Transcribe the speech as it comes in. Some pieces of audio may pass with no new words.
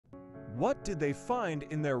What did they find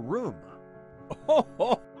in their room?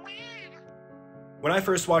 When I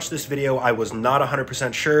first watched this video, I was not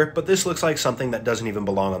 100% sure, but this looks like something that doesn't even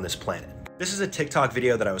belong on this planet. This is a TikTok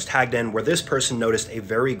video that I was tagged in where this person noticed a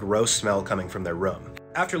very gross smell coming from their room.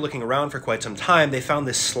 After looking around for quite some time, they found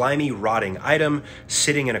this slimy, rotting item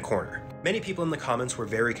sitting in a corner. Many people in the comments were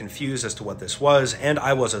very confused as to what this was, and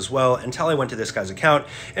I was as well, until I went to this guy's account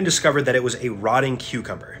and discovered that it was a rotting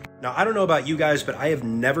cucumber. Now, I don't know about you guys, but I have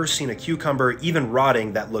never seen a cucumber, even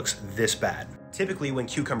rotting, that looks this bad. Typically, when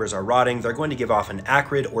cucumbers are rotting, they're going to give off an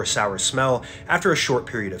acrid or sour smell after a short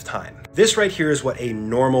period of time. This right here is what a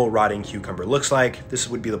normal rotting cucumber looks like. This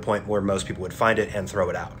would be the point where most people would find it and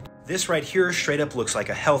throw it out. This right here straight up looks like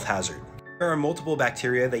a health hazard. There are multiple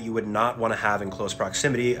bacteria that you would not want to have in close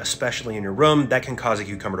proximity, especially in your room, that can cause a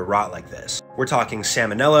cucumber to rot like this. We're talking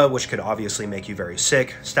Salmonella, which could obviously make you very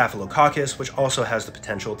sick, Staphylococcus, which also has the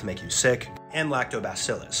potential to make you sick, and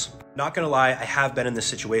Lactobacillus. Not gonna lie, I have been in this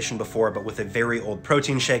situation before, but with a very old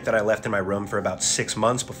protein shake that I left in my room for about 6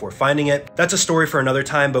 months before finding it. That's a story for another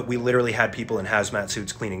time, but we literally had people in hazmat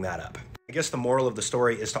suits cleaning that up. I guess the moral of the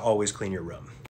story is to always clean your room.